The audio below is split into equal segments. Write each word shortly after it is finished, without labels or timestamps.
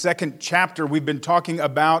Second chapter, we've been talking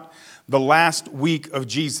about the last week of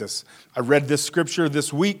Jesus. I read this scripture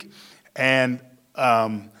this week, and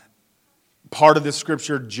part of this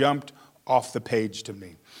scripture jumped off the page to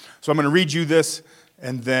me. So I'm going to read you this,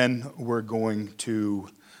 and then we're going to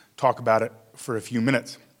talk about it for a few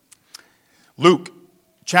minutes. Luke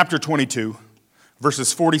chapter 22,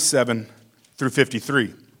 verses 47 through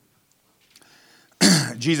 53.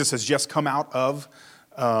 Jesus has just come out of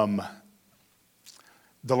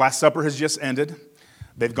the Last Supper has just ended.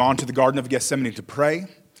 They've gone to the Garden of Gethsemane to pray.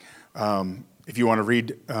 If you want to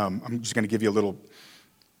read, I'm just going to give you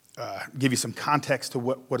give you some context to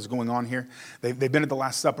what is going on here. They've been at the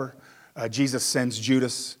Last Supper. Jesus sends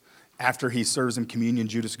Judas after he serves him communion.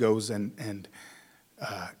 Judas goes and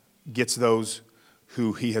gets those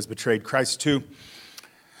who he has betrayed Christ to.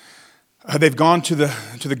 They've gone to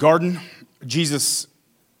the garden. Jesus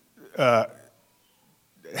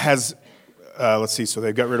has. Let's see, so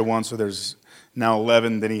they've got rid of one, so there's now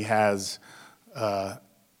 11. Then he has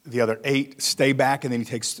the other 8 stay back, and then he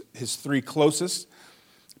takes his 3 closest,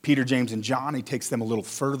 Peter, James, and John. He takes them a little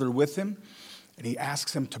further with him, and he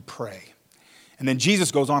asks them to pray. And then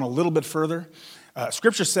Jesus goes on a little bit further.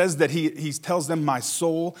 Scripture says that he tells them, "My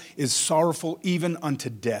soul is sorrowful even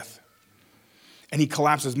unto death." And he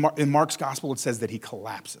collapses. In Mark's gospel, it says that he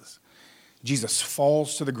collapses. Jesus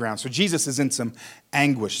falls to the ground. So Jesus is in some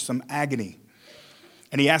anguish, some agony.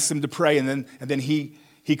 And he asks them to pray, and then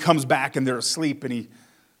he comes back and they're asleep, and he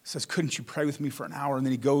says, "Couldn't you pray with me for an hour?" And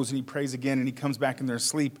then he goes and he prays again, and he comes back and they're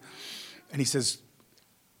asleep. And he says,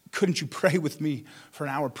 "Couldn't you pray with me for an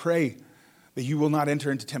hour? Pray that you will not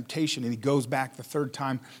enter into temptation." And he goes back the third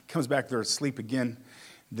time, comes back, they're asleep again.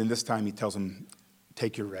 And then this time he tells them,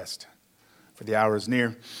 "Take your rest, for the hour is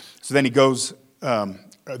near." So then he goes, "The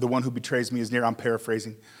one who betrays me is near." I'm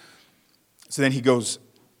paraphrasing. So then he goes,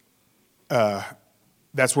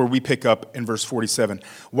 that's where we pick up in verse 47.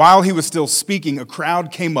 "While he was still speaking, a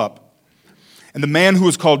crowd came up, and the man who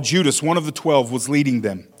was called Judas, one of the 12, was leading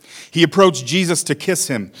them. He approached Jesus to kiss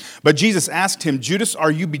him, but Jesus asked him, 'Judas,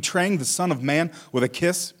 are you betraying the Son of Man with a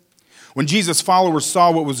kiss?' When Jesus' followers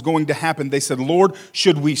saw what was going to happen, they said, 'Lord,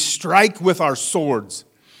 should we strike with our swords?'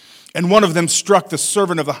 And one of them struck the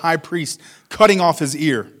servant of the high priest, cutting off his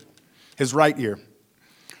ear, his right ear.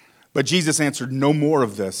 But Jesus answered, 'No more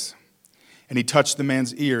of this.' And he touched the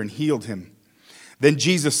man's ear and healed him. Then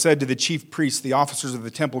Jesus said to the chief priests, the officers of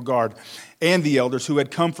the temple guard, and the elders who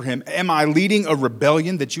had come for him, 'Am I leading a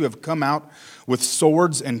rebellion that you have come out with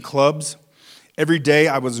swords and clubs? Every day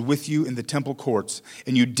I was with you in the temple courts,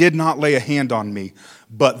 and you did not lay a hand on me.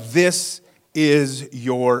 But this is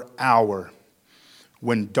your hour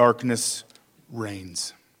when darkness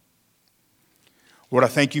reigns.'" Lord, I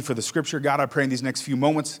thank you for the scripture. God, I pray in these next few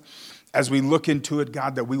moments, as we look into it,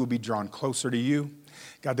 God, that we will be drawn closer to you.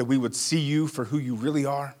 God, that we would see you for who you really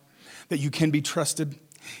are, that you can be trusted,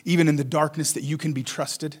 even in the darkness, that you can be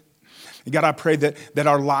trusted. And God, I pray that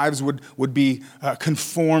our lives would be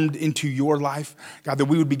conformed into your life. God, that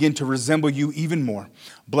we would begin to resemble you even more.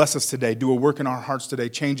 Bless us today. Do a work in our hearts today.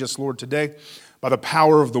 Change us, Lord, today. By the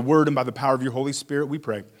power of the word and by the power of your Holy Spirit, we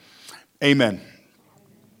pray. Amen.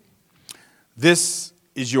 This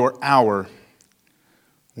is your hour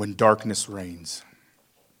when darkness reigns.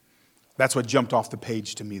 That's what jumped off the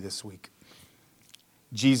page to me this week.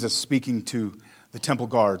 Jesus speaking to the temple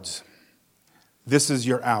guards. This is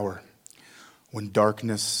your hour when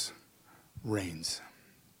darkness reigns.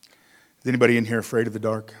 Is anybody in here afraid of the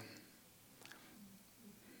dark?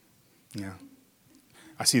 Yeah.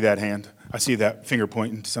 I see that hand. I see that finger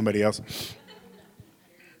pointing to somebody else.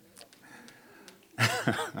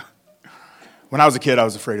 When I was a kid, I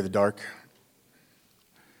was afraid of the dark.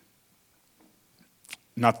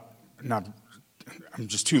 I'm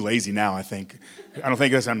just too lazy now, I think. I don't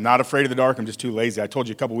think I'm not afraid of the dark. I'm just too lazy. I told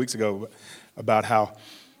you a couple weeks ago about how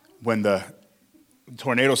when the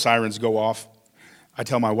tornado sirens go off, I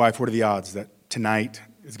tell my wife, what are the odds that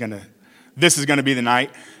this is going to be the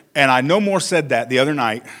night? And I no more said that the other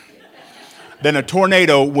night than a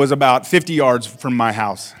tornado was about 50 yards from my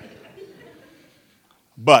house.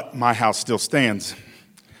 But my house still stands.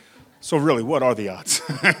 So really, what are the odds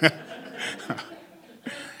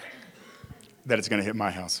that it's going to hit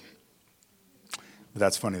my house? But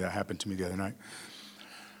that's funny. That happened to me the other night.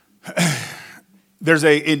 There's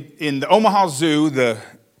in the Omaha Zoo,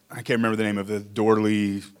 I can't remember the name of the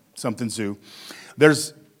Dorley something zoo.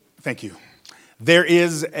 Thank you. There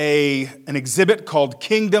is an exhibit called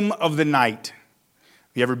Kingdom of the Night.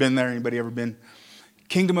 Have you ever been there? Anybody ever been?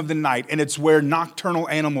 Kingdom of the Night. And it's where nocturnal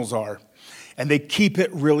animals are. And they keep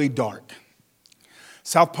it really dark.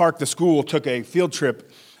 South Park, the school, took a field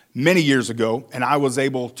trip many years ago, and I was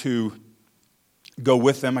able to go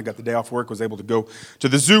with them. I got the day off work, was able to go to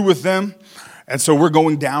the zoo with them. And so we're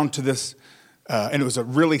going down to this, and it was a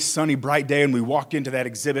really sunny, bright day, and we walked into that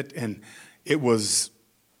exhibit, and it was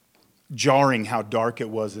jarring how dark it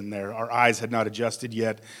was in there. Our eyes had not adjusted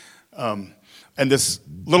yet. And this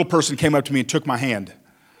little person came up to me and took my hand.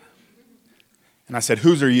 And I said,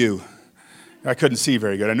 "Whose are you?" I couldn't see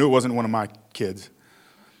very good. I knew it wasn't one of my kids.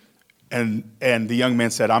 And the young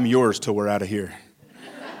man said, "I'm yours till we're out of here."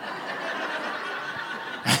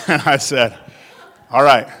 And I said, "All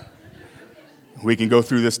right, we can go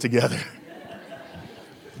through this together."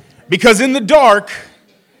 Because in the dark,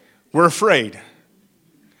 we're afraid.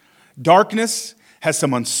 Darkness has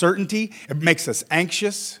some uncertainty. It makes us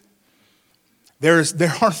anxious. There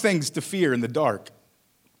are things to fear in the dark.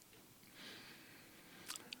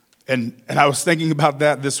 And I was thinking about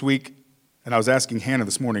that this week, and I was asking Hannah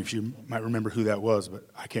this morning if she might remember who that was, but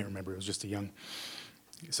I can't remember. It was just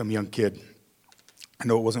some young kid. I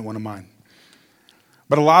know it wasn't one of mine.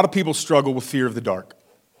 But a lot of people struggle with fear of the dark.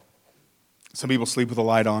 Some people sleep with a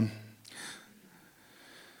light on.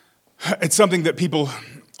 It's something that people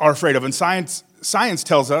are afraid of. And science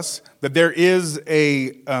tells us that there is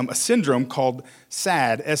a syndrome called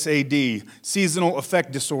SAD, S-A-D, seasonal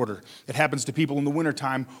affect disorder. It happens to people in the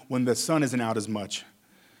wintertime when the sun isn't out as much.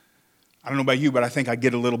 I don't know about you, but I think I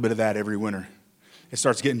get a little bit of that every winter. It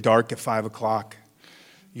starts getting dark at 5 o'clock.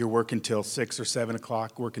 You're working till 6 or 7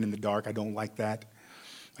 o'clock, working in the dark. I don't like that.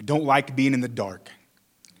 I don't like being in the dark.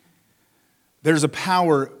 There's a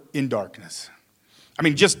power in darkness. I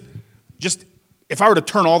mean, just if I were to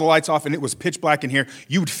turn all the lights off and it was pitch black in here,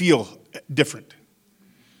 you would feel different.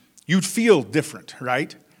 You'd feel different,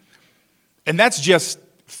 right? And that's just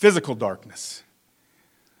physical darkness.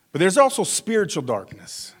 But there's also spiritual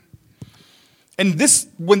darkness. And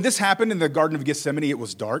when this happened in the Garden of Gethsemane, it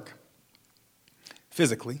was dark,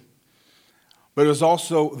 physically. But it was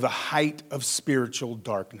also the height of spiritual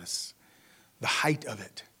darkness, the height of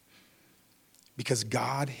it. Because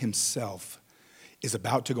God himself is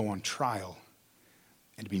about to go on trial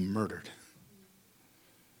and to be murdered.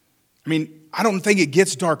 I mean, I don't think it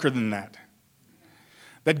gets darker than that.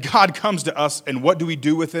 That God comes to us, and what do we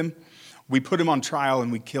do with him? We put him on trial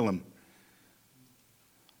and we kill him.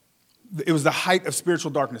 It was the height of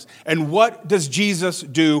spiritual darkness. And what does Jesus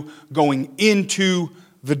do going into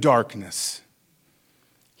the darkness?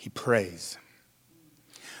 He prays.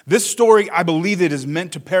 This story, I believe it is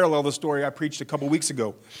meant to parallel the story I preached a couple weeks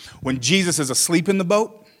ago when Jesus is asleep in the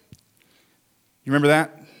boat. You remember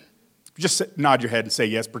that? Just nod your head and say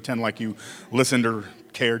yes. Pretend like you listened or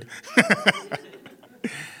cared.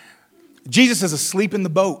 Jesus is asleep in the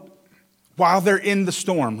boat while they're in the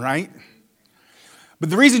storm, right? But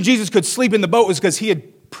the reason Jesus could sleep in the boat was because he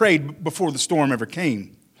had prayed before the storm ever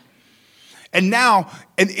came. And now,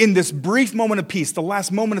 in this brief moment of peace, the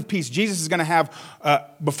last moment of peace Jesus is going to have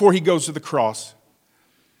before he goes to the cross,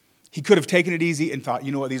 he could have taken it easy and thought,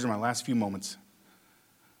 you know what, these are my last few moments.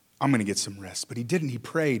 I'm going to get some rest. But he didn't. He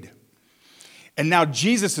prayed. And now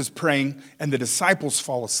Jesus is praying, and the disciples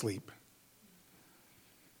fall asleep.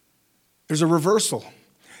 There's a reversal.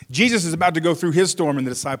 Jesus is about to go through his storm, and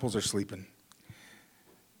the disciples are sleeping.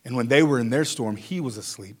 And when they were in their storm, he was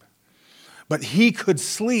asleep. But he could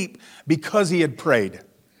sleep because he had prayed.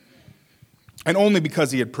 And only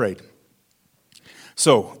because he had prayed.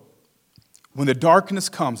 So, when the darkness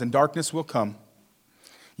comes, and darkness will come,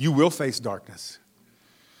 you will face darkness.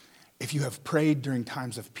 If you have prayed during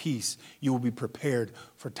times of peace, you will be prepared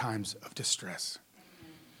for times of distress.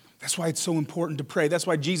 That's why it's so important to pray. That's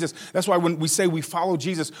why when we say we follow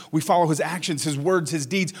Jesus, we follow his actions, his words, his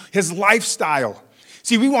deeds, his lifestyle.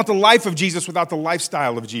 See, we want the life of Jesus without the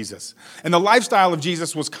lifestyle of Jesus. And the lifestyle of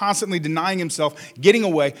Jesus was constantly denying himself, getting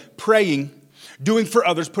away, praying, doing for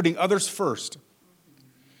others, putting others first.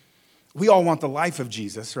 We all want the life of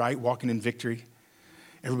Jesus, right? Walking in victory.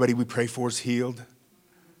 Everybody we pray for is healed.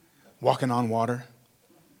 Walking on water.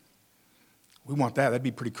 We want that. That'd be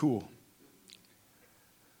pretty cool.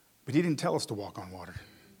 But he didn't tell us to walk on water.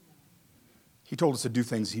 He told us to do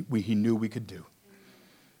things he knew we could do.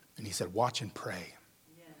 And he said, watch and pray,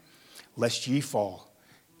 lest ye fall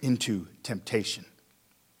into temptation.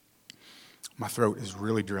 My throat is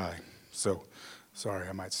really dry, so sorry,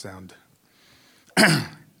 I might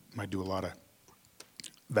do a lot of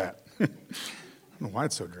that. I don't know why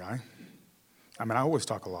it's so dry. I mean, I always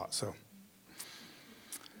talk a lot, so.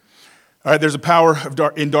 All right, there's a power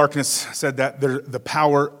in darkness, said that. There's the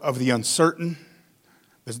power of the uncertain.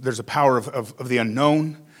 There's a power of the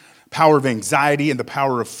unknown, power of anxiety, and the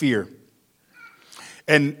power of fear.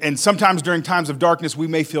 And sometimes during times of darkness, we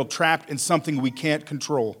may feel trapped in something we can't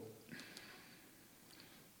control.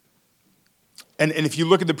 And if you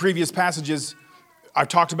look at the previous passages, I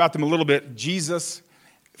talked about them a little bit. Jesus,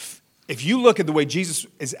 if you look at the way Jesus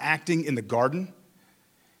is acting in the garden,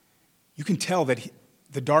 you can tell that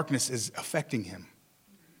the darkness is affecting him.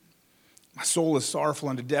 My soul is sorrowful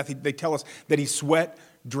unto death. They tell us that he sweat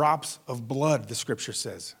drops of blood, the scripture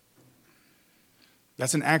says.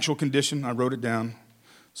 That's an actual condition. I wrote it down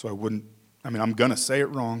so I'm going to say it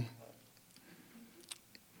wrong.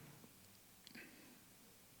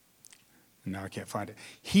 And now I can't find it.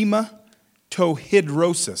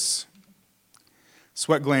 Hematohidrosis.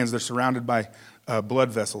 Sweat glands, they're surrounded by blood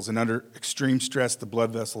vessels, and under extreme stress, the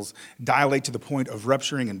blood vessels dilate to the point of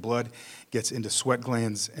rupturing, and blood gets into sweat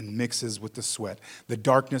glands and mixes with the sweat. The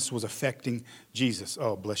darkness was affecting Jesus.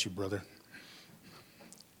 Oh, bless you, brother.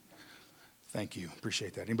 Thank you.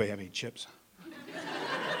 Appreciate that. Anybody have any chips?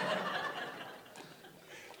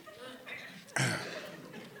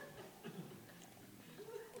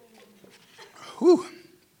 Whew.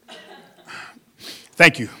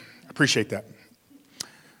 Thank you. Appreciate that.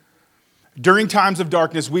 During times of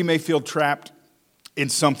darkness, we may feel trapped in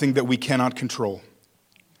something that we cannot control.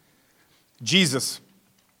 Jesus,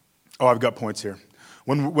 I've got points here.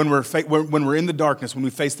 When we're in the darkness, when we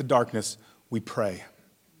face the darkness, we pray.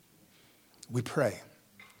 We pray.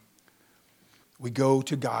 We go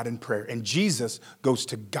to God in prayer. And Jesus goes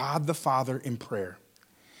to God the Father in prayer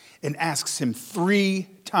and asks him 3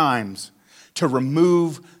 times to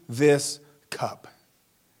remove this cup.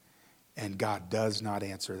 And God does not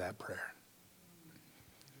answer that prayer.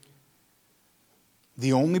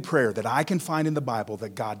 The only prayer that I can find in the Bible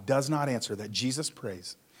that God does not answer, that Jesus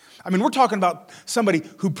prays. I mean, we're talking about somebody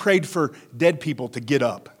who prayed for dead people to get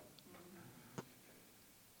up.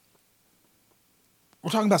 We're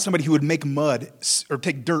talking about somebody who would make mud or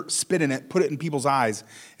take dirt, spit in it, put it in people's eyes,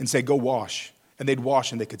 and say, go wash. And they'd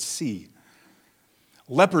wash and they could see.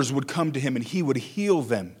 Lepers would come to him and he would heal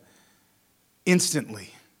them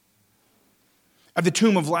instantly. At the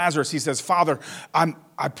tomb of Lazarus, he says, Father, I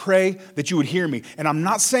pray that you would hear me. And I'm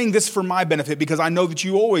not saying this for my benefit because I know that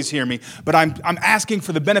you always hear me, but I'm asking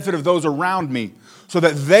for the benefit of those around me so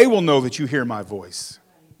that they will know that you hear my voice.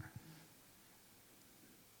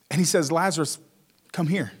 And he says, Lazarus, come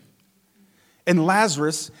here. And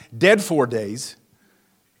Lazarus, dead 4 days,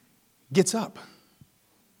 gets up.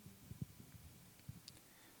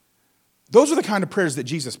 Those are the kind of prayers that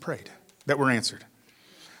Jesus prayed that were answered.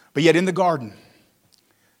 But yet in the garden,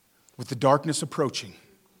 with the darkness approaching, he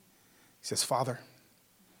says, Father,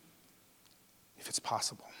 if it's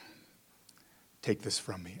possible, take this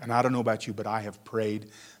from me. And I don't know about you, but I have prayed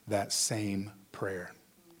that same prayer.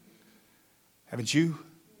 Haven't you?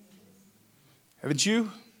 Haven't you?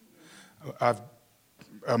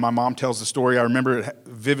 My mom tells the story. I remember it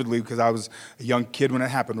vividly because I was a young kid when it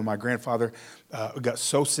happened, when my grandfather got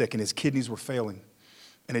so sick and his kidneys were failing.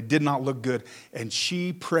 And it did not look good. And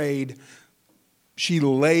she prayed. She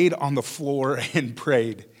laid on the floor and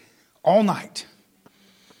prayed all night.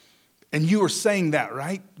 And you were saying that,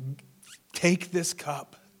 right? Take this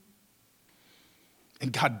cup.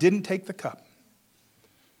 And God didn't take the cup.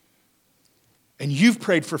 And you've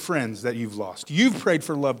prayed for friends that you've lost. You've prayed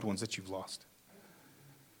for loved ones that you've lost.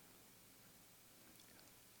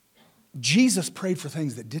 Jesus prayed for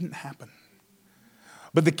things that didn't happen.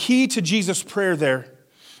 But the key to Jesus' prayer there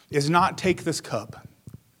is not take this cup.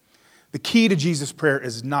 The key to Jesus' prayer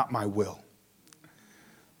is not my will,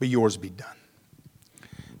 but yours be done.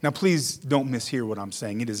 Now, please don't mishear what I'm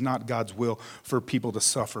saying. It is not God's will for people to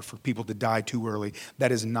suffer, for people to die too early.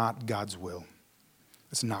 That is not God's will.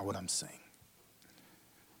 That's not what I'm saying.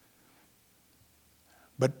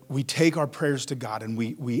 But we take our prayers to God and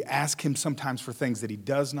we ask him sometimes for things that he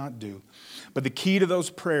does not do. But the key to those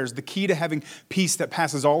prayers, the key to having peace that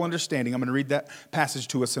passes all understanding, I'm going to read that passage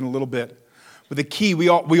to us in a little bit. But the key, we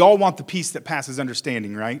all want the peace that passes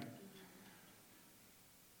understanding, right?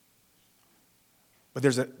 But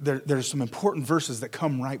there's some important verses that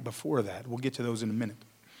come right before that. We'll get to those in a minute.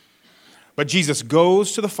 But Jesus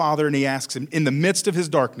goes to the Father and he asks him, in the midst of his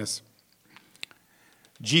darkness,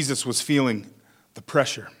 Jesus was feeling the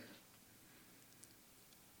pressure.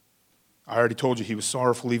 I already told you he was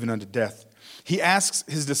sorrowful even unto death. He asks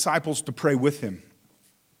his disciples to pray with him.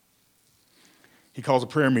 He calls a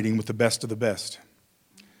prayer meeting with the best of the best.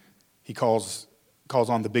 He calls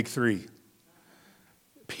on the big 3,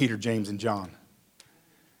 Peter, James, and John.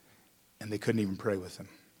 And they couldn't even pray with him.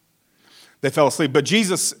 They fell asleep. But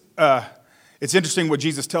Jesus, it's interesting what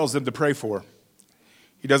Jesus tells them to pray for.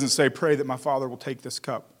 He doesn't say, pray that my Father will take this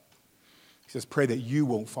cup. He says, pray that you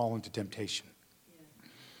won't fall into temptation.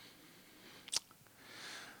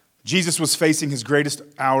 Jesus was facing his greatest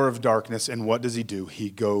hour of darkness, and what does he do? He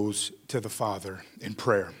goes to the Father in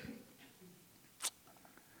prayer.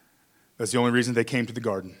 That's the only reason they came to the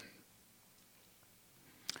garden.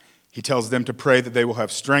 He tells them to pray that they will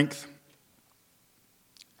have strength.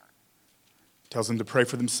 He tells them to pray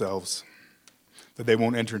for themselves, that they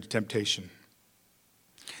won't enter into temptation.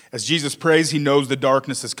 As Jesus prays, he knows the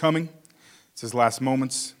darkness is coming. It's his last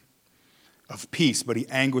moments of peace, but he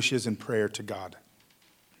anguishes in prayer to God.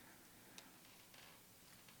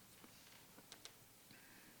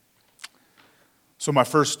 So my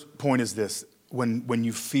first point is this. When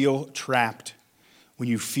you feel trapped, when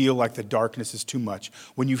you feel like the darkness is too much,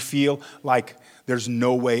 when you feel like there's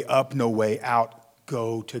no way up, no way out,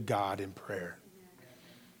 go to God in prayer.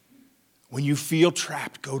 When you feel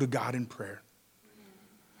trapped, go to God in prayer.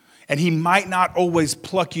 And he might not always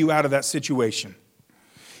pluck you out of that situation.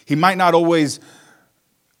 He might not always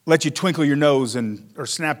let you twinkle your nose or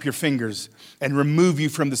snap your fingers and remove you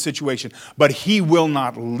from the situation. But he will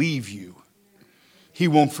not leave you. He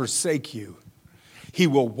won't forsake you. He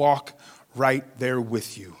will walk right there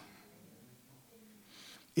with you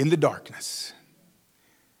in the darkness.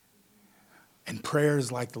 And prayer is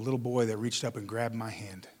like the little boy that reached up and grabbed my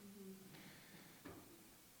hand.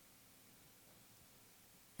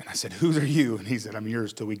 And I said, "Whose are you?" And he said, "I'm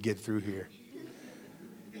yours till we get through here."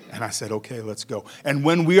 And I said, "Okay, let's go." And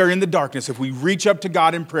when we are in the darkness, if we reach up to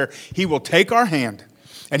God in prayer, he will take our hand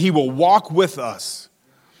and he will walk with us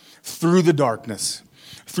through the darkness,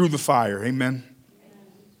 through the fire. Amen.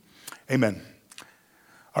 Amen.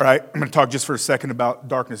 All right, I'm going to talk just for a second about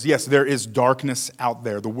darkness. Yes, there is darkness out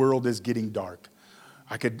there. The world is getting dark.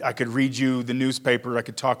 I could read you the newspaper. I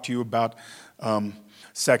could talk to you about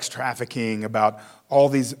sex trafficking, about all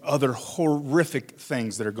these other horrific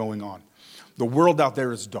things that are going on. The world out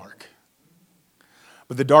there is dark.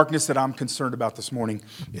 But the darkness that I'm concerned about this morning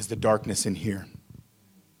is the darkness in here.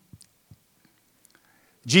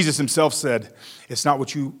 Jesus himself said, it's not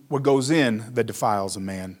what goes in that defiles a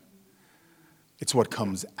man. It's what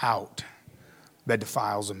comes out that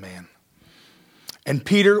defiles a man. And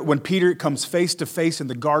when Peter comes face to face in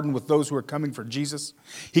the garden with those who are coming for Jesus,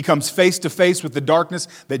 he comes face to face with the darkness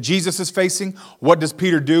that Jesus is facing. What does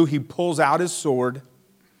Peter do? He pulls out his sword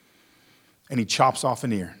and he chops off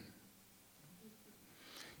an ear.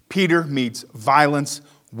 Peter meets violence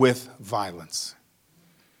with violence.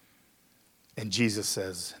 And Jesus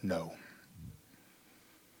says no.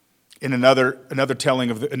 In another telling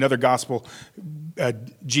of another gospel,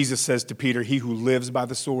 Jesus says to Peter, "He who lives by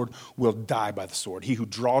the sword will die by the sword. He who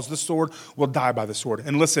draws the sword will die by the sword."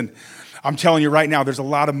 And listen, I'm telling you right now, there's a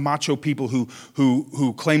lot of macho people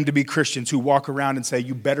who claim to be Christians who walk around and say,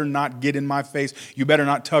 "You better not get in my face. You better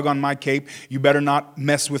not tug on my cape. You better not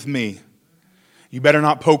mess with me. You better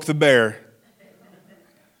not poke the bear.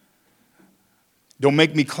 Don't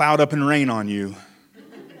make me cloud up and rain on you."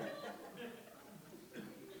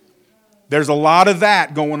 There's a lot of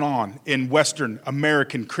that going on in Western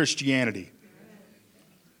American Christianity.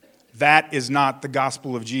 That is not the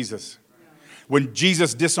gospel of Jesus. When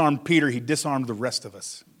Jesus disarmed Peter, he disarmed the rest of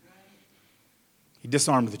us. He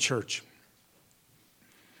disarmed the church.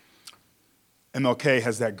 MLK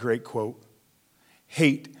has that great quote,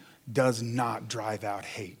 "Hate does not drive out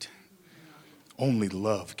hate. Only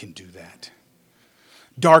love can do that.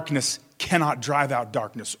 Darkness cannot drive out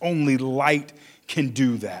darkness. Only light can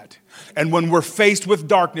do that." And when we're faced with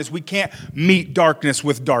darkness, we can't meet darkness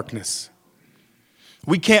with darkness.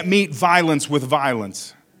 We can't meet violence with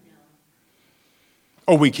violence.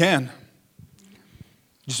 Oh, we can.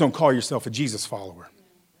 Just don't call yourself a Jesus follower.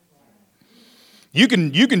 You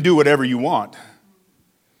can do whatever you want.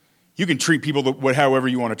 You can treat people however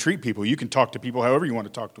you want to treat people. You can talk to people however you want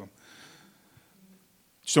to talk to them.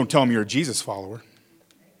 Just don't tell them you're a Jesus follower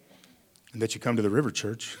and that you come to the River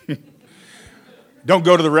Church. Don't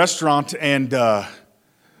go to the restaurant and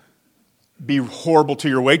be horrible to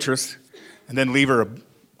your waitress and then leave her a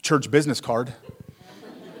church business card.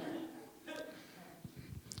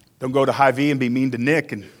 Don't go to Hy-Vee and be mean to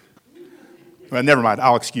Nick. Well, never mind.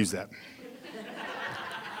 I'll excuse that.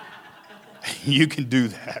 You can do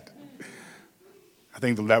that. I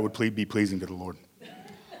think that would be pleasing to the Lord.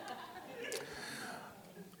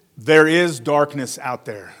 There is darkness out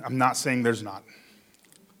there. I'm not saying there's not.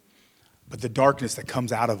 But the darkness that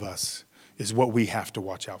comes out of us is what we have to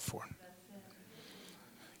watch out for.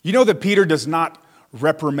 You know that Peter does not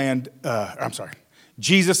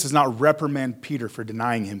Jesus does not reprimand Peter for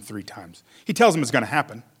denying him 3 times. He tells him it's going to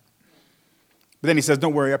happen. But then he says,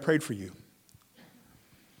 "Don't worry, I prayed for you."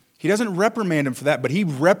 He doesn't reprimand him for that, but he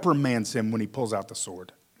reprimands him when he pulls out the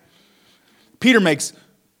sword. Peter makes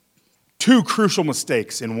 2 crucial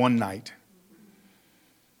mistakes in one night.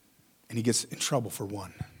 And he gets in trouble for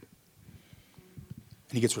one.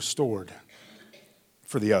 And he gets restored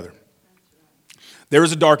for the other. There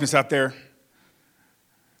is a darkness out there.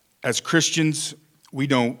 As Christians, we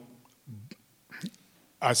don't.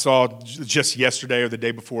 I saw just yesterday or the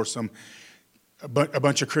day before a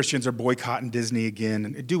bunch of Christians are boycotting Disney again.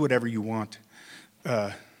 And do whatever you want.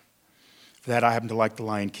 For that, I happen to like The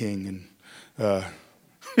Lion King and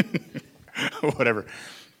whatever.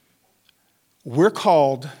 We're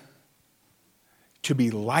called to be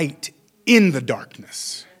light in the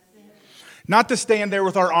darkness. Not to stand there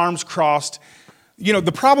with our arms crossed. You know,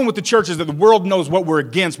 the problem with the church is that the world knows what we're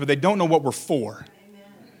against, but they don't know what we're for.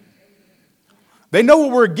 They know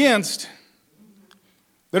what we're against.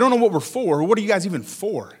 They don't know what we're for. What are you guys even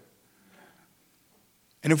for?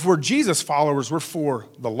 And if we're Jesus followers, we're for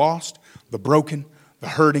the lost, the broken, the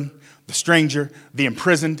hurting, the stranger, the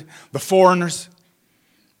imprisoned, the foreigners.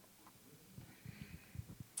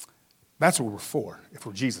 That's what we're for if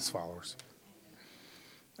we're Jesus followers.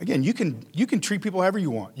 Again, you can treat people however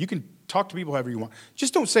you want. You can talk to people however you want.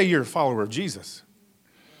 Just don't say you're a follower of Jesus.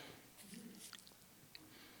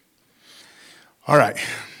 All right.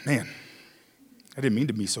 Man, I didn't mean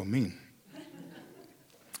to be so mean.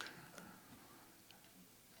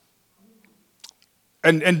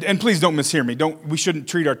 And please don't mishear me. We shouldn't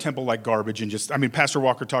treat our temple like garbage and Pastor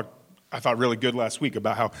Walker talked, I thought, really good last week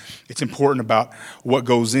about how it's important about what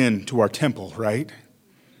goes into our temple, right?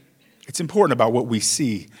 It's important about what we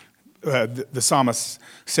see. The psalmist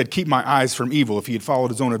said, keep my eyes from evil. If he had followed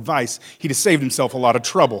his own advice, he'd have saved himself a lot of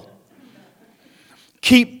trouble.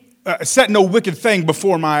 Set no wicked thing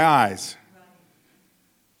before my eyes.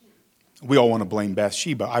 We all want to blame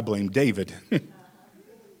Bathsheba. I blame David.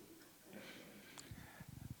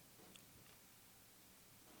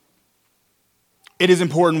 It is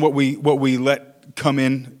important what we let come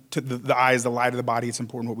in to the eyes, the light of the body. It's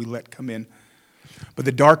important what we let come in. But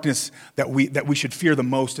the darkness that we should fear the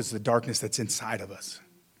most is the darkness that's inside of us.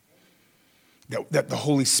 That the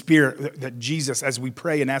Holy Spirit, that Jesus, as we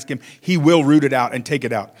pray and ask him, he will root it out and take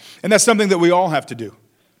it out. And that's something that we all have to do.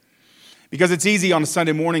 Because it's easy on a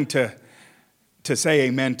Sunday morning to say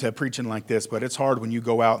amen to preaching like this, but it's hard when you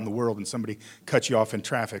go out in the world and somebody cuts you off in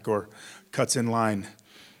traffic or cuts in line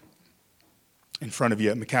in front of you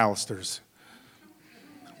at McAllister's.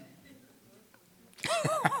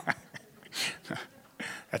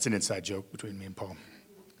 That's an inside joke between me and Paul.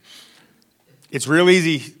 It's real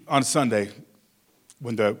easy on Sunday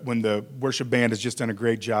when the worship band has just done a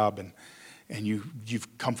great job and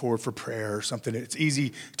you've come forward for prayer or something. It's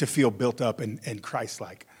easy to feel built up and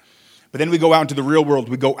Christ-like. But then we go out into the real world.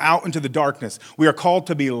 We go out into the darkness. We are called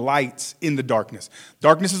to be lights in the darkness.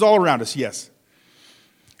 Darkness is all around us, yes.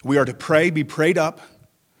 We are to pray, be prayed up,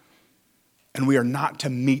 and we are not to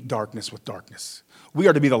meet darkness with darkness. We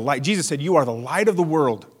are to be the light. Jesus said, you are the light of the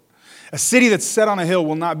world. A city that's set on a hill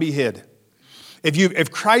will not be hid.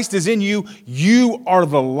 If Christ is in you, you are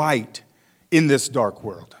the light in this dark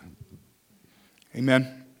world.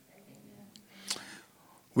 Amen.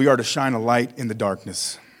 We are to shine a light in the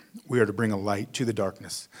darkness. We are to bring a light to the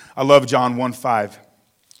darkness. I love John 1:5.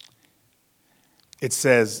 It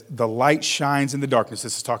says, the light shines in the darkness.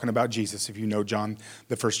 This is talking about Jesus. If you know John,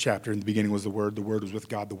 the first chapter, in the beginning was the Word was with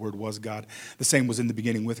God, the Word was God. The same was in the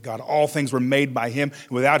beginning with God. All things were made by him.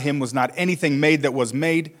 Without him was not anything made that was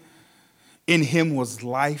made. In him was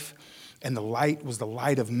life, and the light was the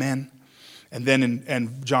light of men. And then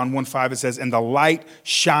in John 1:5 it says, and the light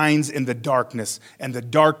shines in the darkness, and the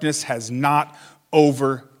darkness has not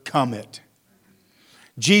overcome it.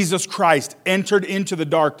 Jesus Christ entered into the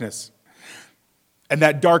darkness. And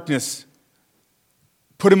that darkness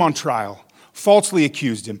put him on trial, falsely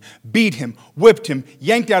accused him, beat him, whipped him,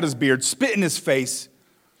 yanked out his beard, spit in his face,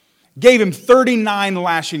 gave him 39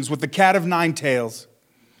 lashings with the cat of 9 tails,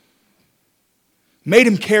 made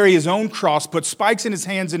him carry his own cross, put spikes in his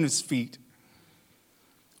hands and his feet.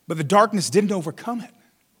 But the darkness didn't overcome it.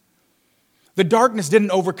 The darkness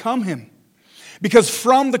didn't overcome him. Because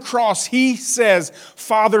from the cross, he says,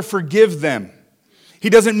 Father, forgive them. He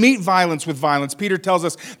doesn't meet violence with violence. Peter tells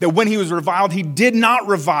us that when he was reviled, he did not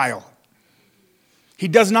revile. He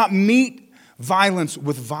does not meet violence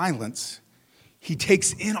with violence. He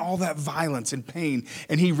takes in all that violence and pain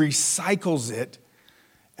and he recycles it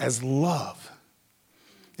as love.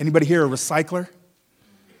 Anybody here a recycler?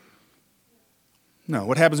 No.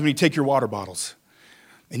 What happens when you take your water bottles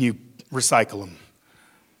and you recycle them?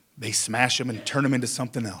 They smash them and turn them into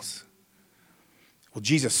something else. Well,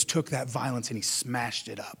 Jesus took that violence and he smashed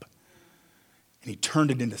it up. And he turned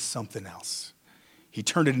it into something else. He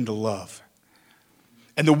turned it into love.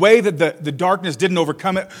 And the way that the darkness didn't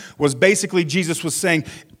overcome it was basically Jesus was saying,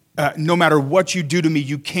 no matter what you do to me,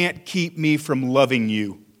 you can't keep me from loving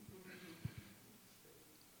you.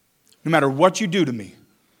 No matter what you do to me,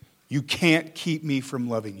 you can't keep me from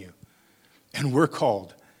loving you. And we're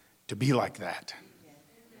called to be like that.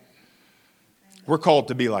 We're called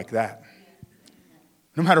to be like that.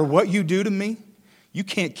 No matter what you do to me, you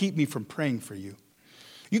can't keep me from praying for you.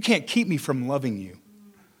 You can't keep me from loving you.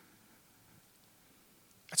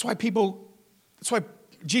 That's why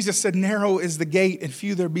Jesus said, narrow is the gate and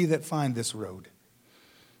few there be that find this road.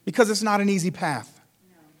 Because it's not an easy path.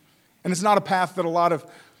 And it's not a path that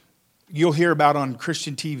you'll hear about on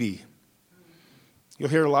Christian TV. You'll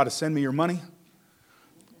hear a lot of send me your money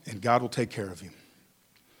and God will take care of you.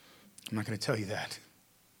 I'm not going to tell you that.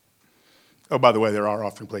 Oh, by the way, there are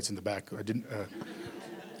offering plates in the back.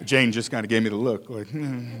 Jane just kind of gave me the look. Like,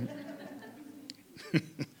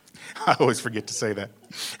 I always forget to say that.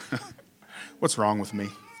 What's wrong with me?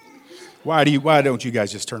 Why don't you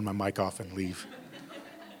guys just turn my mic off and leave?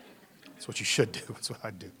 That's what you should do. That's what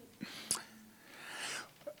I do.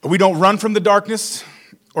 We don't run from the darkness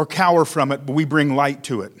or cower from it, but we bring light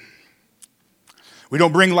to it. We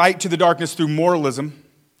don't bring light to the darkness through moralism,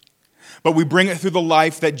 but we bring it through the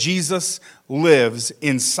life that Jesus lives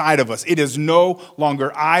inside of us. It is no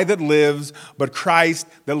longer I that lives, but Christ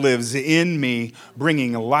that lives in me,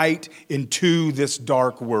 bringing light into this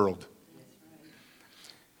dark world.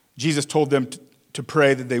 Jesus told them to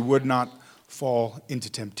pray that they would not fall into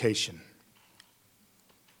temptation.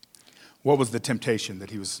 What was the temptation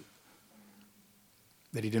that he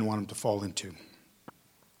didn't want them to fall into?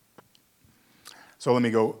 So let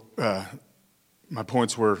me go. My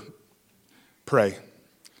points were pray.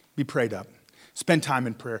 Be prayed up. Spend time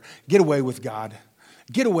in prayer. Get away with God.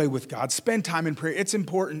 Get away with God. Spend time in prayer. It's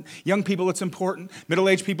important. Young people, it's important.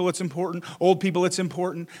 Middle-aged people, it's important. Old people, it's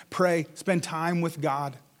important. Pray. Spend time with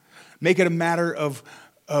God. Make it a matter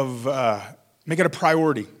make it a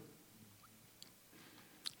priority.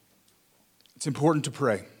 It's important to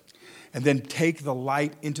pray. And then take the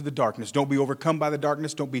light into the darkness. Don't be overcome by the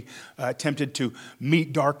darkness. Don't be tempted to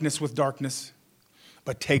meet darkness with darkness.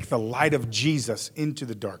 But take the light of Jesus into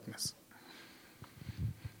the darkness.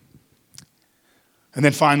 And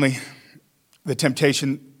then finally, the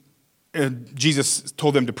temptation. Jesus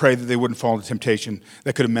told them to pray that they wouldn't fall into temptation.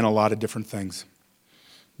 That could have meant a lot of different things.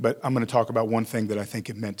 But I'm going to talk about one thing that I think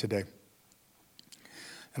it meant today.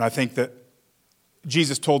 And I think that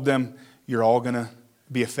Jesus told them, you're all going to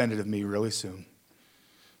be offended of me really soon.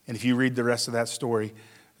 And if you read the rest of that story,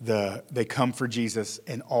 they come for Jesus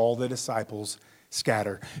and all the disciples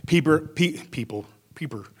scatter. Peter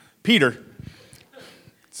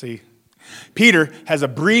has a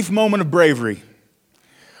brief moment of bravery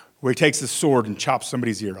where he takes his sword and chops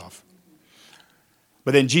somebody's ear off.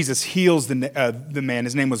 But then Jesus heals the man.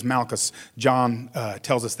 His name was Malchus. John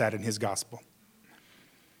tells us that in his gospel.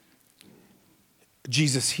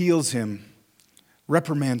 Jesus heals him,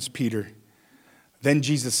 reprimands Peter. Then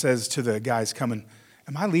Jesus says to the guys coming,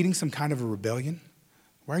 am I leading some kind of a rebellion?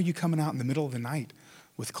 Why are you coming out in the middle of the night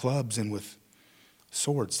with clubs and with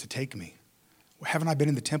swords to take me? Haven't I been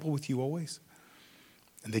in the temple with you always?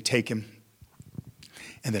 And they take him.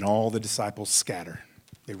 And then all the disciples scatter.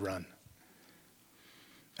 They run.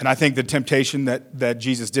 And I think the temptation that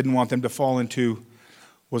Jesus didn't want them to fall into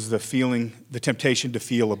was the temptation to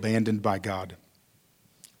feel abandoned by God.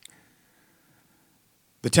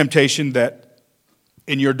 The temptation that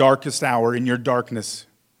in your darkest hour, in your darkness,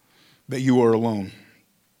 that you are alone.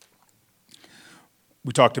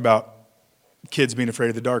 We talked about kids being afraid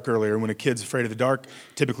of the dark earlier. When a kid's afraid of the dark,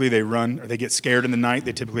 typically they run, or they get scared in the night,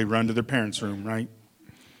 they typically run to their parents' room, right?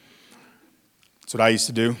 That's what I used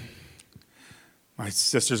to do. My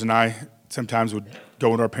sisters and I sometimes would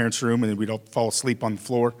go into our parents' room and we'd all fall asleep on the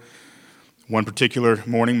floor. One particular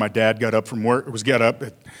morning, my dad got up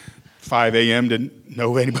at 5 a.m., didn't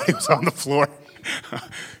know anybody was on the floor.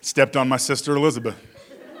 Stepped on my sister Elizabeth.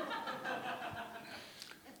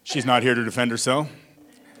 She's not here to defend herself.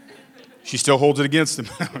 She still holds it against him.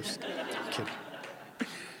 I'm just kidding.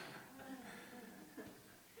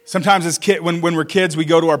 Sometimes when we're kids, we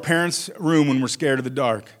go to our parents' room when we're scared of the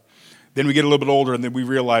dark. Then we get a little bit older and then we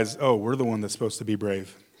realize, oh, we're the one that's supposed to be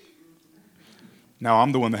brave. Now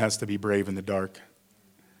I'm the one that has to be brave in the dark.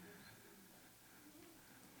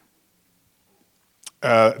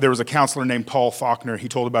 There was a counselor named Paul Faulkner. He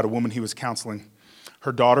told about a woman he was counseling.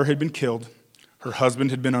 Her daughter had been killed. Her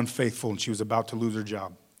husband had been unfaithful and she was about to lose her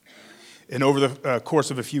job. And over the course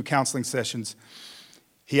of a few counseling sessions,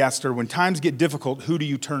 he asked her, when times get difficult, who do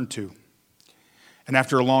you turn to? And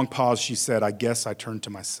after a long pause, she said, I guess I turn to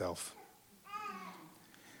myself.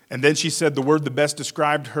 And then she said the word that best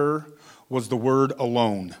described her was the word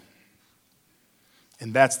alone.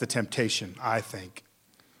 And that's the temptation, I think.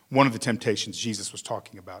 One of the temptations Jesus was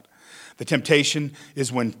talking about. The temptation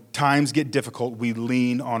is when times get difficult, we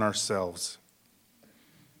lean on ourselves.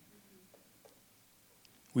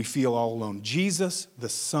 We feel all alone. Jesus, the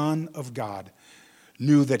Son of God,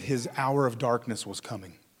 knew that his hour of darkness was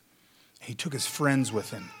coming. He took his friends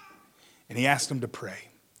with him, and he asked them to pray.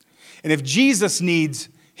 And if Jesus needs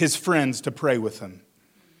his friends to pray with him,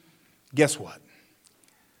 guess what?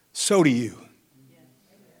 So do you.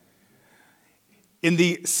 In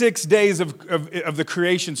the 6 days of the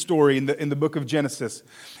creation story in the book of Genesis,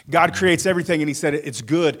 God creates everything and he said, it's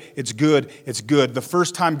good, it's good, it's good. The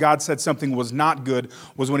first time God said something was not good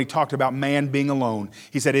was when he talked about man being alone.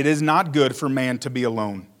 He said, it is not good for man to be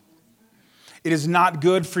alone. It is not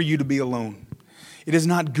good for you to be alone. It is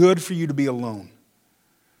not good for you to be alone.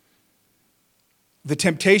 The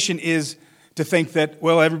temptation is to think that,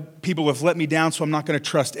 well, people have let me down, so I'm not going to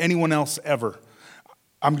trust anyone else ever.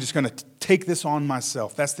 I'm just going to take this on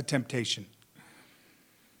myself. That's the temptation.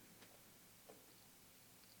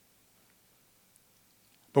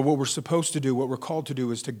 But what we're supposed to do, what we're called to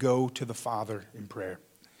do, is to go to the Father in prayer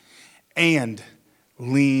and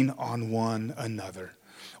lean on one another.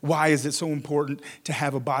 Why is it so important to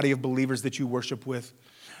have a body of believers that you worship with?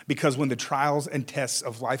 Because when the trials and tests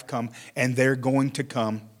of life come, and they're going to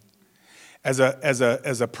come, as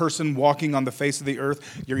a person walking on the face of the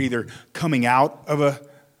earth, you're either coming out of a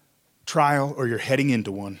trial or you're heading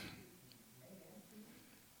into one.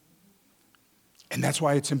 And that's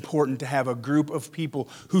why it's important to have a group of people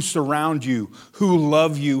who surround you, who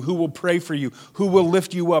love you, who will pray for you, who will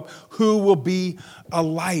lift you up, who will be a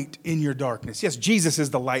light in your darkness. Yes, Jesus is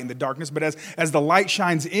the light in the darkness, but as the light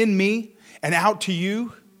shines in me and out to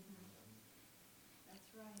you,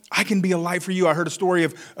 I can be a light for you. I heard a story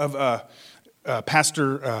of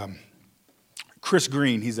Pastor Chris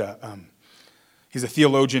Green. He's a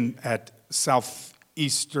theologian at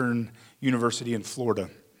Southeastern University in Florida.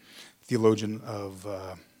 Theologian of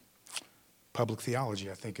public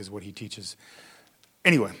theology, I think is what he teaches.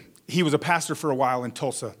 Anyway, he was a pastor for a while in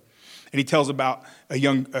Tulsa, and he tells about a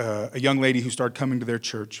young lady who started coming to their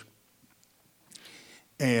church,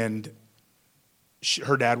 and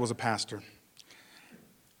her dad was a pastor.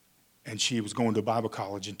 And she was going to a Bible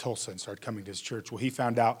college in Tulsa and started coming to his church. Well, he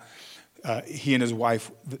found out, he and his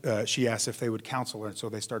wife, she asked if they would counsel her, and so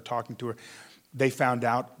they started talking to her. They found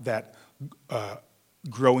out that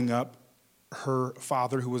growing up, her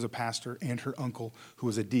father, who was a pastor, and her uncle, who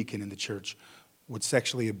was a deacon in the church, would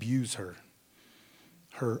sexually abuse her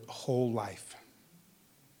whole life.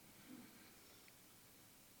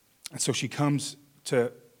 And so she comes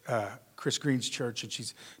to Chris Green's church, and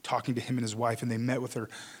she's talking to him and his wife, and they met with her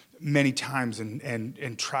many times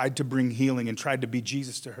and tried to bring healing and tried to be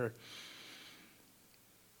Jesus to her.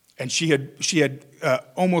 And she had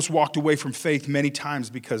almost walked away from faith many times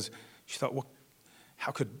because she thought, well,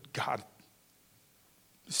 how could God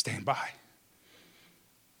stand by?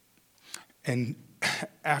 And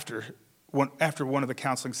after one of the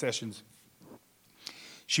counseling sessions,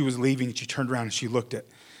 she was leaving and she turned around and she looked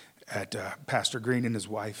at Pastor Green and his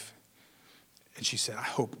wife, and she said, I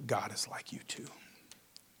hope God is like you too.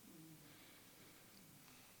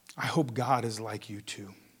 I hope God is like you too.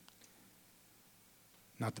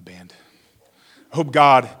 Not the band. I hope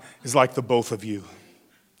God is like the both of you.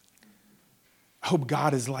 I hope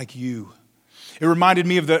God is like you. It reminded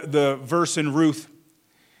me of the verse in Ruth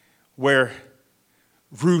where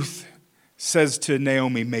Ruth says to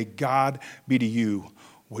Naomi, may God be to you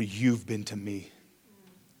what you've been to me.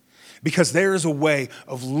 Because there is a way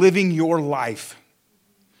of living your life,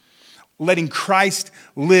 letting Christ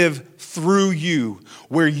live through you,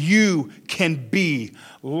 where you can be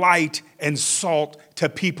light and salt to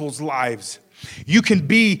people's lives. You can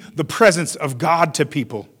be the presence of God to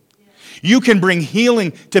people. You can bring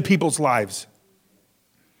healing to people's lives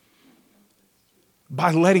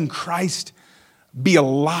by letting Christ be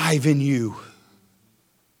alive in you.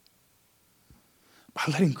 By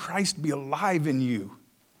letting Christ be alive in you,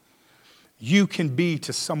 you can be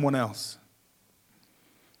to someone else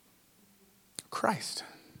Christ.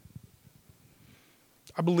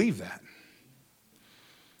 I believe that.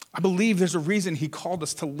 I believe there's a reason he called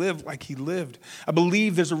us to live like he lived. I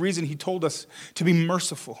believe there's a reason he told us to be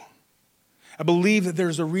merciful. I believe that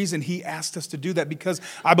there's a reason he asked us to do that, because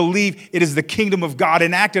I believe it is the kingdom of God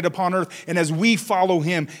enacted upon earth. And as we follow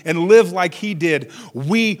him and live like he did,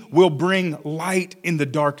 we will bring light in the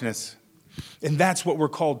darkness. And that's what we're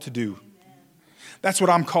called to do. That's what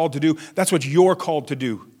I'm called to do. That's what you're called to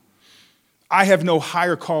do. I have no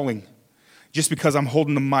higher calling. just because I'm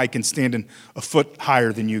holding the mic and standing a foot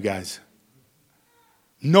higher than you guys.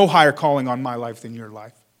 No higher calling on my life than your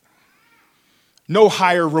life. No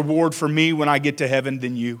higher reward for me when I get to heaven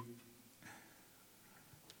than you.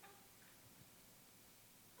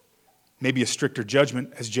 Maybe a stricter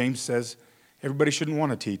judgment, as James says. Everybody shouldn't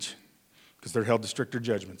want to teach because they're held to stricter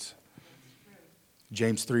judgments.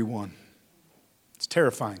 James 3:1. It's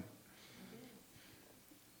terrifying.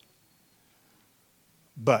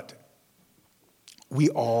 But we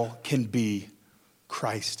all can be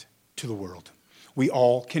Christ to the world. We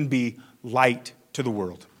all can be light to the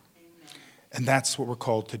world. And that's what we're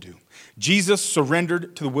called to do. Jesus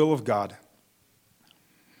surrendered to the will of God.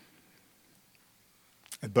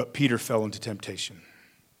 But Peter fell into temptation.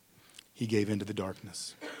 He gave into the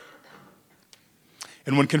darkness.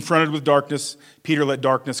 And when confronted with darkness, Peter let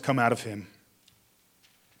darkness come out of him.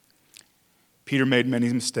 Peter made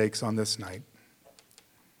many mistakes on this night.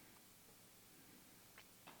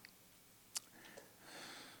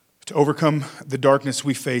 To overcome the darkness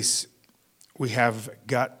we face, we have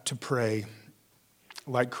got to pray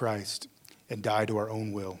like Christ and die to our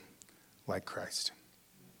own will like Christ.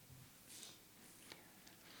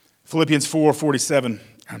 Philippians 4:47,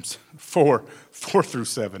 4 through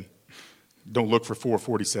 7. Don't look for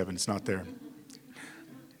 4:47, it's not there.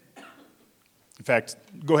 In fact,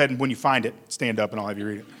 go ahead and when you find it, stand up and I'll have you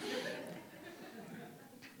read it.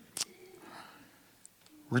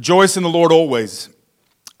 Rejoice in the Lord always.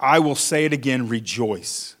 I will say it again,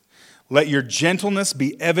 rejoice. Let your gentleness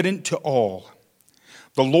be evident to all.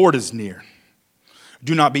 The Lord is near.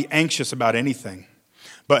 Do not be anxious about anything,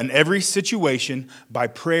 but in every situation, by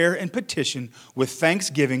prayer and petition, with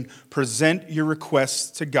thanksgiving, present your requests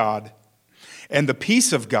to God. And the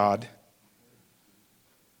peace of God,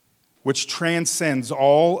 which transcends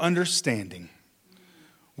all understanding,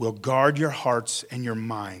 will guard your hearts and your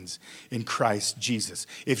minds in Christ Jesus.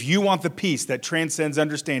 If you want the peace that transcends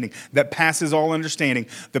understanding, that passes all understanding,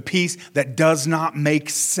 the peace that does not make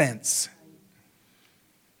sense.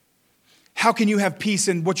 How can you have peace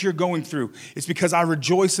in what you're going through? It's because I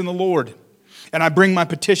rejoice in the Lord and I bring my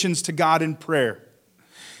petitions to God in prayer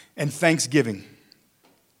and thanksgiving.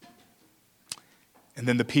 And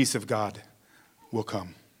then the peace of God will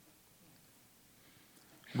come.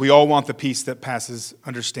 We all want the peace that passes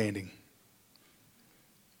understanding.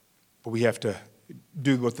 But we have to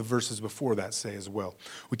do what the verses before that say as well.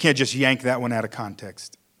 We can't just yank that one out of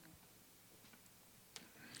context.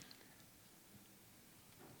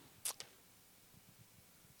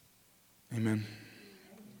 Amen.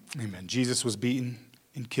 Amen. Jesus was beaten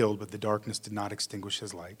and killed, but the darkness did not extinguish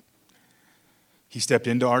his light. He stepped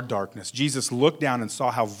into our darkness. Jesus looked down and saw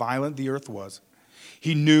how violent the earth was.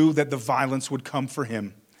 He knew that the violence would come for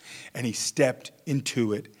him, and he stepped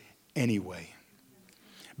into it anyway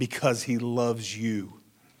because he loves you.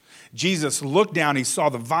 Jesus looked down, he saw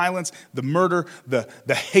the violence, the murder,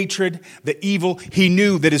 the hatred, the evil. He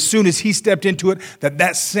knew that as soon as he stepped into it,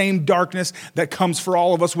 that same darkness that comes for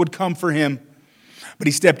all of us would come for him. But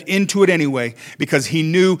he stepped into it anyway because he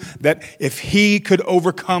knew that if he could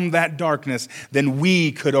overcome that darkness, then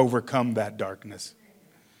we could overcome that darkness.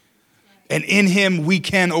 And in him, we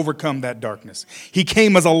can overcome that darkness. He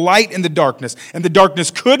came as a light in the darkness, and the darkness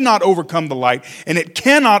could not overcome the light, and it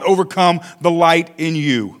cannot overcome the light in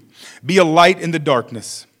you. Be a light in the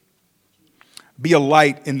darkness. Be a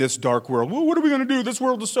light in this dark world. Well, what are we going to do? This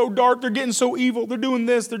world is so dark. They're getting so evil. They're doing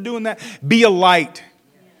this. They're doing that. Be a light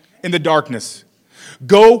in the darkness.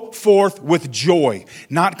 Go forth with joy,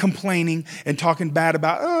 not complaining and talking bad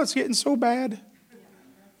about, oh, it's getting so bad.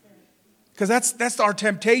 Because that's our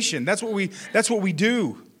temptation. That's what we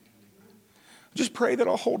do. Just pray that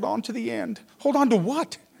I'll hold on to the end. Hold on to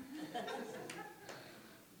what?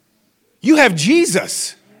 You have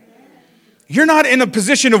Jesus. You're not in a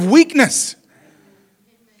position of weakness.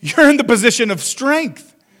 You're in the position of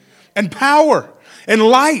strength and power and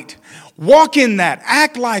light. Walk in that.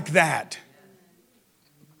 Act like that.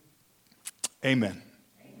 Amen.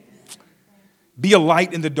 Be a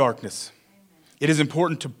light in the darkness. It is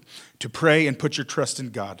important to pray and put your trust in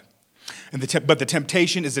God. But the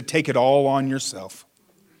temptation is to take it all on yourself.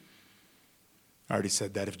 I already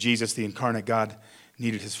said that. If Jesus, the incarnate God,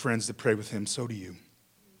 needed his friends to pray with him, so do you.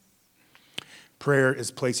 Prayer is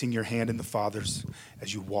placing your hand in the Father's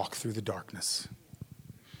as you walk through the darkness.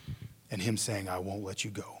 And him saying, I won't let you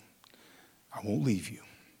go. I won't leave you.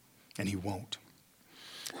 And he won't.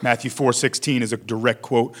 Matthew 4:16 is a direct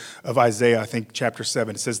quote of Isaiah, I think, chapter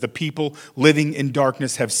 7. It says, the people living in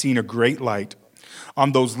darkness have seen a great light.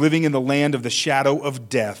 On those living in the land of the shadow of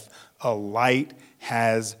death, a light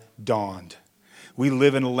has dawned. We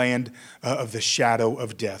live in a land of the shadow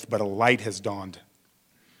of death, but a light has dawned.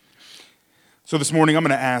 So this morning I'm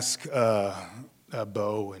going to ask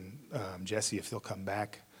Bo and Jesse if they'll come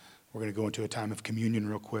back. We're going to go into a time of communion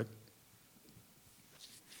real quick.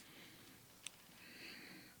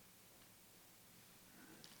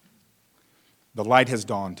 The light has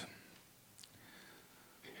dawned.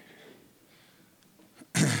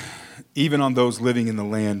 Even on those living in the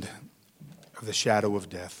land of the shadow of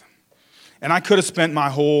death. And I could have spent my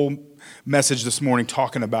whole message this morning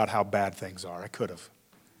talking about how bad things are. I could have.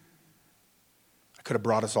 I could have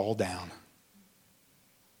brought us all down.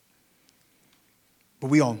 But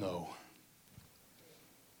we all know,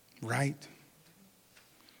 right?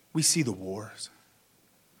 We see the wars.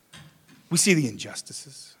 We see the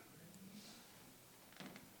injustices.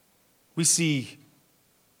 We see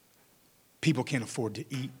people can't afford to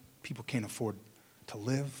eat. People can't afford to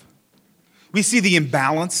live. We see the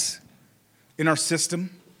imbalance in our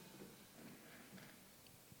system.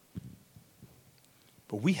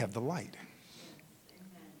 But we have the light.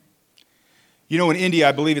 You know, in India,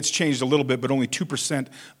 I believe it's changed a little bit, but only 2%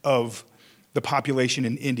 of the population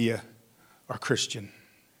in India are Christian.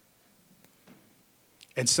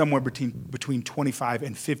 And somewhere between 25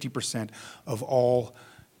 and 50% of all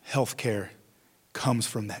health care comes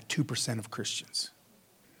from that 2% of Christians.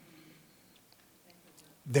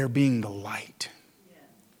 They're being the light.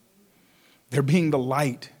 They're being the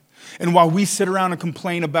light. And while we sit around and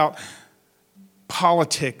complain about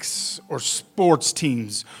politics or sports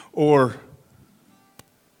teams or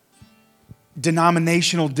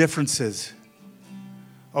denominational differences,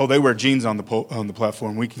 oh, they wear jeans on the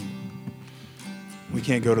platform. We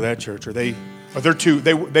can't go to that church, or they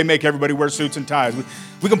make everybody wear suits and ties.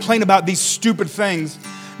 We complain about these stupid things.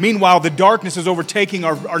 Meanwhile, the darkness is overtaking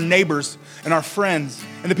our neighbors and our friends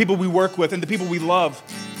and the people we work with and the people we love.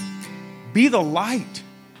 Be the light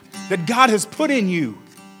that God has put in you.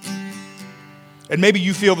 And maybe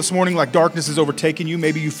you feel this morning like darkness is overtaking you.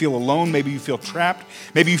 Maybe you feel alone. Maybe you feel trapped.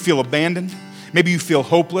 Maybe you feel abandoned. Maybe you feel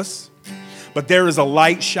hopeless. But there is a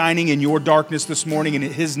light shining in your darkness this morning, and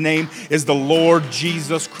His name is the Lord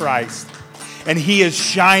Jesus Christ. And He is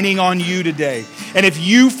shining on you today. And if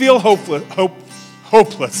you feel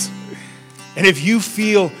hopeless, and if you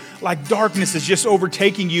feel like darkness is just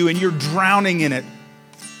overtaking you and you're drowning in it,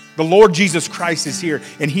 the Lord Jesus Christ is here,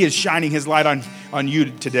 and He is shining His light on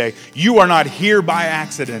you today. You are not here by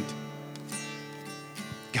accident.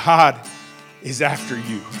 God is after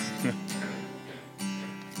you.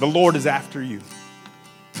 The Lord is after you.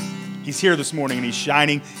 He's here this morning, and He's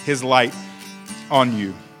shining His light on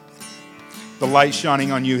you. The light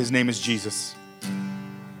shining on you, His name is Jesus.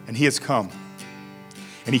 And He has come.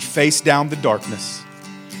 And He faced down the darkness.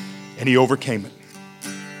 And He overcame it.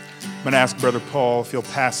 I'm going to ask Brother Paul if he'll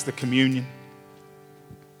pass the communion.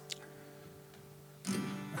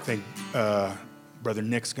 I think Brother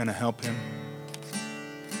Nick's going to help him.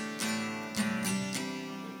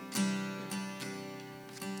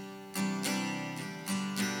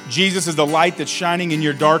 Jesus is the light that's shining in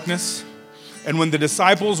your darkness. And when the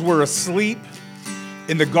disciples were asleep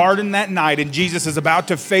in the garden that night, and Jesus is about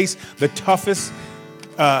to face the toughest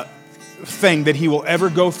thing that He will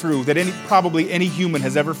ever go through, that probably any human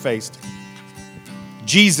has ever faced,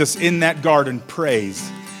 Jesus in that garden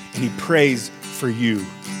prays, and He prays for you.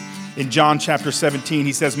 In John chapter 17,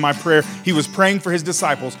 He says, my prayer, He was praying for His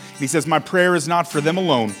disciples, and He says, my prayer is not for them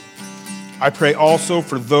alone. I pray also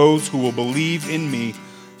for those who will believe in me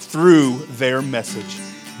through their message.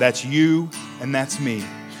 That's you and that's me.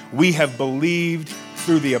 We have believed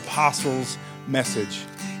through the apostles' message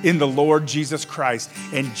in the Lord Jesus Christ.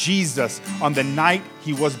 And Jesus, on the night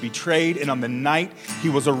He was betrayed and on the night He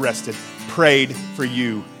was arrested, prayed for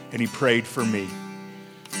you, and He prayed for me.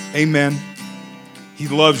 Amen. He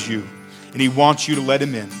loves you, and He wants you to let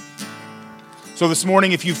Him in. So this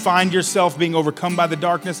morning, if you find yourself being overcome by the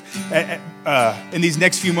darkness, in these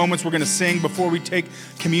next few moments we're going to sing before we take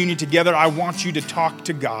communion together. I want you to talk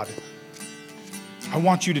to God. I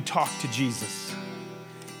want you to talk to Jesus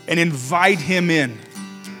and invite Him in.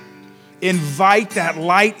 Invite that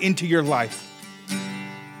light into your life.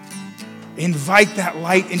 Invite that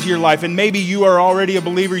light into your life. And maybe you are already a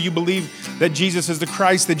believer. You believe that Jesus is the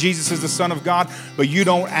Christ, that Jesus is the Son of God, but you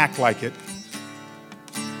don't act like it.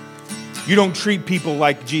 You don't treat people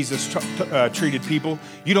like Jesus treated people.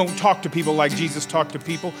 You don't talk to people like Jesus talked to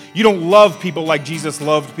people. You don't love people like Jesus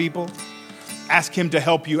loved people. Ask Him to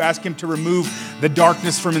help you. Ask Him to remove the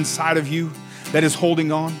darkness from inside of you that is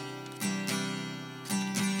holding on.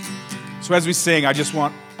 So as we sing, I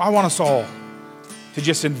want us all to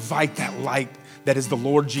just invite that light that is the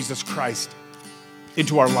Lord Jesus Christ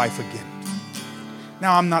into our life again.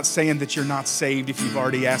 Now, I'm not saying that you're not saved if you've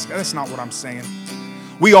already asked. That's not what I'm saying.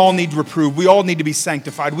 We all need reproof. We all need to be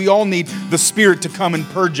sanctified. We all need the Spirit to come and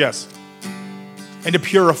purge us and to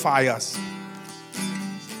purify us.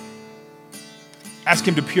 Ask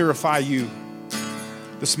Him to purify you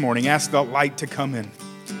this morning. Ask the light to come in.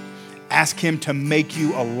 Ask Him to make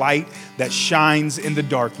you a light that shines in the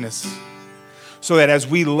darkness, so that as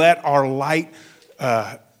we let our light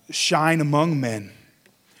shine among men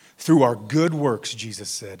through our good works, Jesus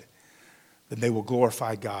said, then they will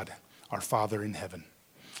glorify God, our Father in heaven.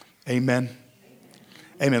 Amen.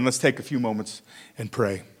 Amen. Let's take a few moments and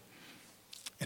pray.